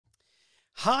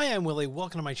Hi, I'm Willie.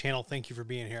 Welcome to my channel. Thank you for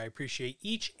being here. I appreciate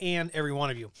each and every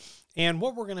one of you. And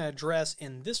what we're going to address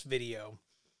in this video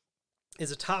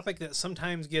is a topic that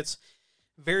sometimes gets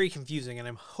very confusing, and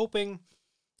I'm hoping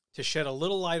to shed a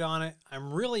little light on it.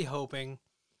 I'm really hoping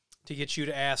to get you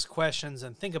to ask questions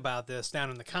and think about this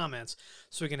down in the comments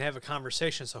so we can have a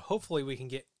conversation. So hopefully we can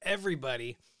get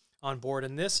everybody on board.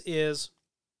 And this is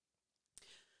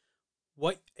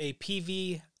what a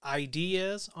PVID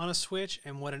is on a switch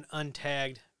and what an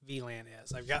untagged VLAN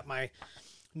is. I've got my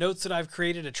notes that I've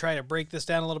created to try to break this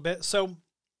down a little bit. So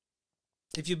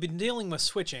if you've been dealing with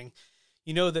switching,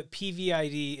 you know that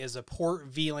PVID is a Port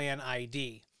VLAN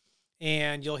ID.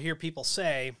 And you'll hear people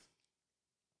say,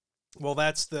 well,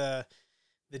 that's the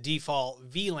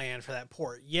default VLAN for that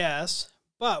port. Yes,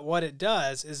 but what it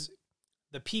does is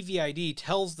the PVID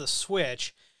tells the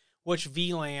switch which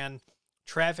VLAN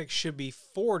traffic should be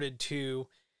forwarded to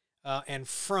and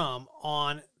from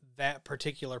on that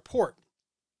particular port.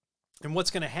 And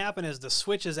what's going to happen is the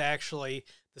switch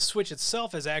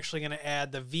itself is actually going to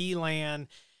add the VLAN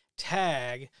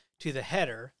tag to the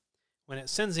header when it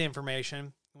sends the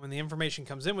information. When the information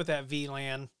comes in with that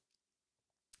VLAN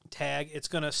tag, it's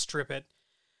going to strip it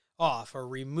off or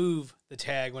remove the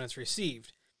tag when it's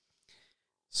received.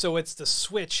 So it's the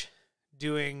switch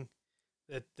doing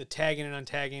the tagging and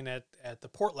untagging at the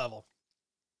port level.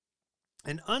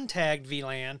 An untagged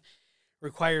VLAN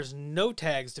requires no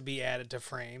tags to be added to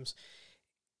frames,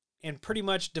 and pretty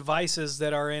much devices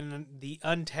that are in the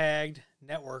untagged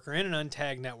network or in an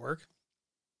untagged network,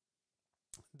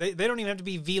 they don't even have to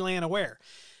be VLAN aware.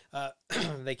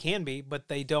 They can be, but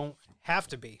they don't have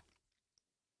to be.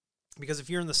 Because if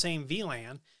you're in the same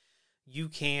VLAN, you're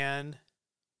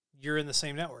in the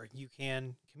same network. You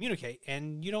can communicate,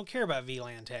 and you don't care about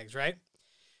VLAN tags, right?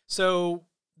 So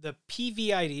the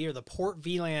PVID, or the Port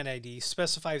VLAN ID,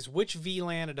 specifies which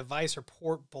VLAN a device or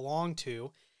port belong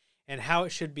to and how it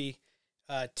should be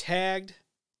tagged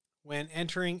when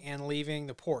entering and leaving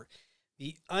the port.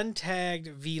 The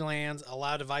untagged VLANs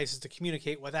allow devices to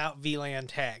communicate without VLAN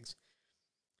tags.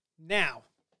 Now,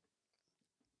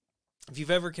 if you've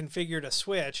ever configured a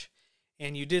switch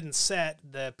and you didn't set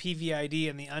the PVID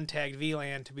and the untagged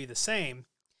VLAN to be the same,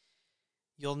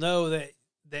 you'll know that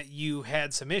you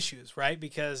had some issues, right?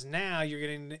 Because now you're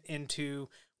getting into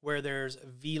where there's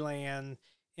VLAN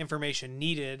information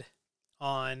needed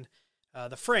on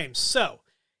the frames. So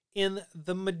in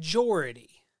the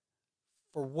majority,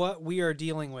 for what we are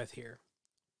dealing with here,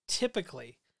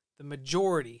 typically the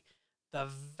majority, the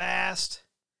vast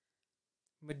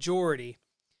majority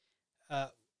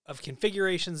of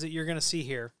configurations that you're going to see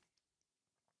here,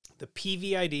 the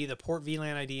PVID, the Port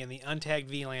VLAN ID, and the untagged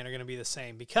VLAN are going to be the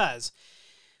same, because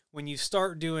when you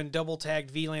start doing double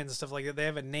tagged VLANs and stuff like that, they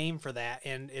have a name for that,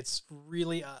 and it's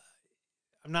really,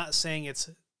 I'm not saying it's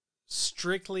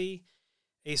strictly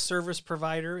a service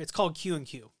provider. It's called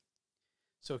Q&Q.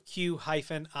 So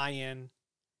Q-IN-Q.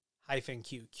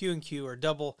 Q&Q are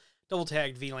double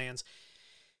tagged VLANs.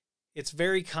 It's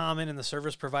very common in the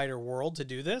service provider world to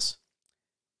do this,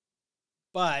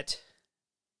 but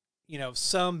you know,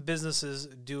 some businesses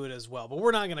do it as well, but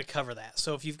we're not going to cover that.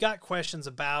 So if you've got questions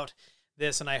about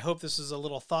this, and I hope this is a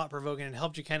little thought-provoking and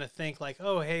helped you kind of think like,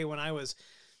 oh, hey, when I was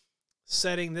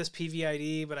setting this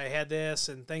PVID, but I had this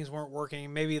and things weren't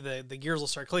working, maybe the gears will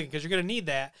start clicking, because you're going to need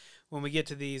that when we get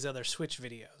to these other switch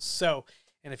videos. So,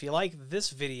 and if you like this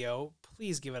video,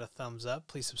 please give it a thumbs up.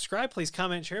 Please subscribe. Please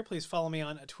comment, share. Please follow me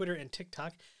on Twitter and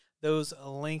TikTok. Those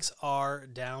links are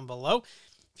down below.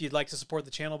 If you'd like to support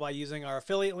the channel by using our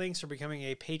affiliate links or becoming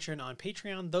a patron on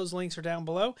Patreon, those links are down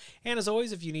below. And as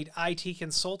always, if you need IT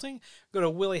consulting, go to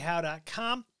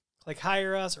williehowe.com, click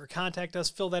Hire Us or Contact Us,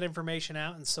 fill that information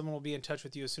out, and someone will be in touch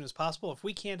with you as soon as possible. If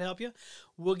we can't help you,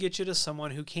 we'll get you to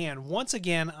someone who can. Once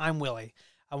again, I'm Willie.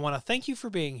 I want to thank you for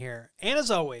being here. And as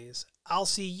always, I'll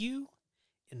see you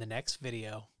in the next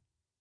video.